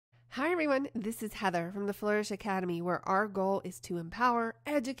Hi everyone, this is Heather from the Flourish.Academy, where our goal is to empower,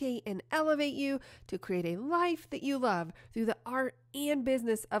 educate, and elevate you to create a life that you love through the art and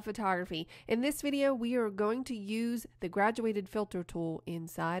business of photography. In this video, we are going to use the graduated filter tool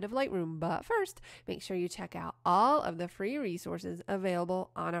inside of Lightroom. But first, make sure you check out all of the free resources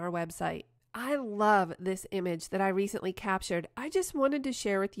available on our website. I love this image that I recently captured. I just wanted to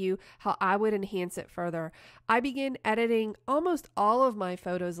share with you how I would enhance it further. I began editing almost all of my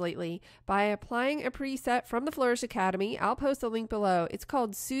photos lately by applying a preset from the Flourish Academy. I'll post a link below. It's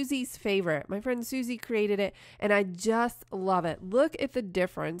called Soozie's Favorite. My friend Soozie created it, and I just love it. Look at the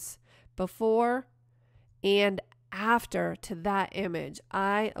difference before and after to that image.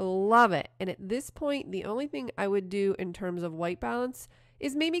 I love it. And at this point, the only thing I would do in terms of white balance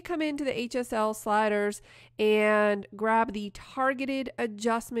is maybe come into the HSL sliders and grab the targeted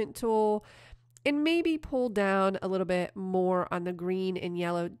adjustment tool and maybe pull down a little bit more on the green and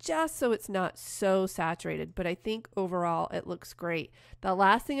yellow just so it's not so saturated. But I think overall it looks great. The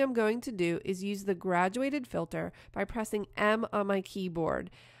last thing I'm going to do is use the graduated filter by pressing M on my keyboard.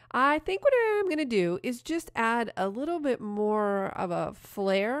 I think what I'm going to do is just add a little bit more of a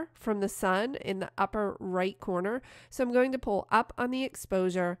flare from the sun in the upper right corner. So I'm going to pull up on the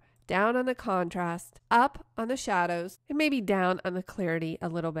exposure, down on the contrast, up on the shadows, and maybe down on the clarity a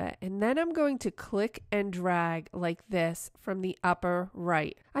little bit. And then I'm going to click and drag like this from the upper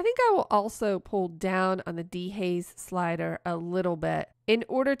right. I think I will also pull down on the dehaze slider a little bit in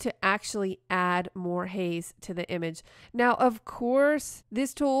order to actually add more haze to the image. Now, of course,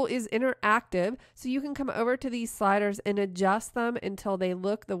 this tool is interactive, so you can come over to these sliders and adjust them until they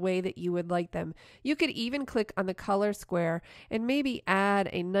look the way that you would like them. You could even click on the color square and maybe add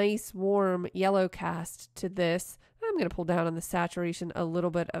a nice warm yellow cast to this. I'm going to pull down on the saturation a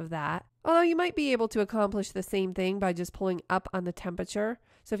little bit of that. Although you might be able to accomplish the same thing by just pulling up on the temperature.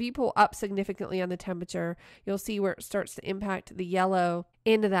 So if you pull up significantly on the temperature, you'll see where it starts to impact the yellow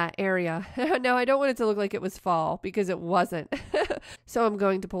into that area. Now, I don't want it to look like it was fall because it wasn't. So I'm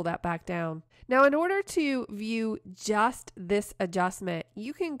going to pull that back down. Now, in order to view just this adjustment,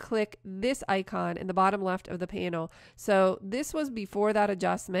 you can click this icon in the bottom left of the panel. So this was before that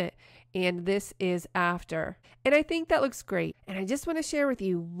adjustment and this is after. And I think that looks great. And I just want to share with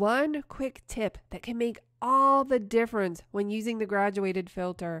you one quick tip that can make all the difference when using the graduated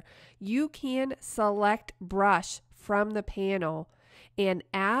filter. You can select brush from the panel and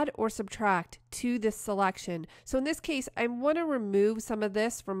add or subtract to this selection. So in this case, I want to remove some of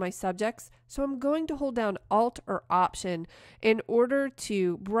this from my subjects. So I'm going to hold down Alt or Option in order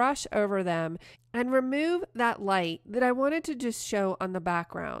to brush over them and remove that light that I wanted to just show on the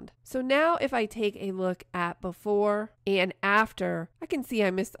background. So now if I take a look at before and after, I can see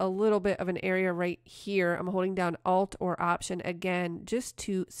I missed a little bit of an area right here. I'm holding down Alt or Option again just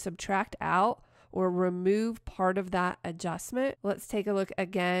to subtract out or remove part of that adjustment. Let's take a look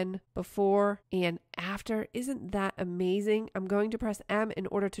again before and after. Isn't that amazing? I'm going to press M in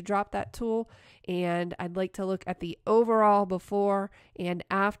order to drop that tool, and I'd like to look at the overall before and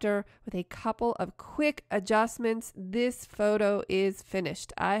after with a couple of quick adjustments. This photo is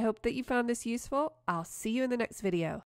finished. I hope that you found this useful. I'll see you in the next video.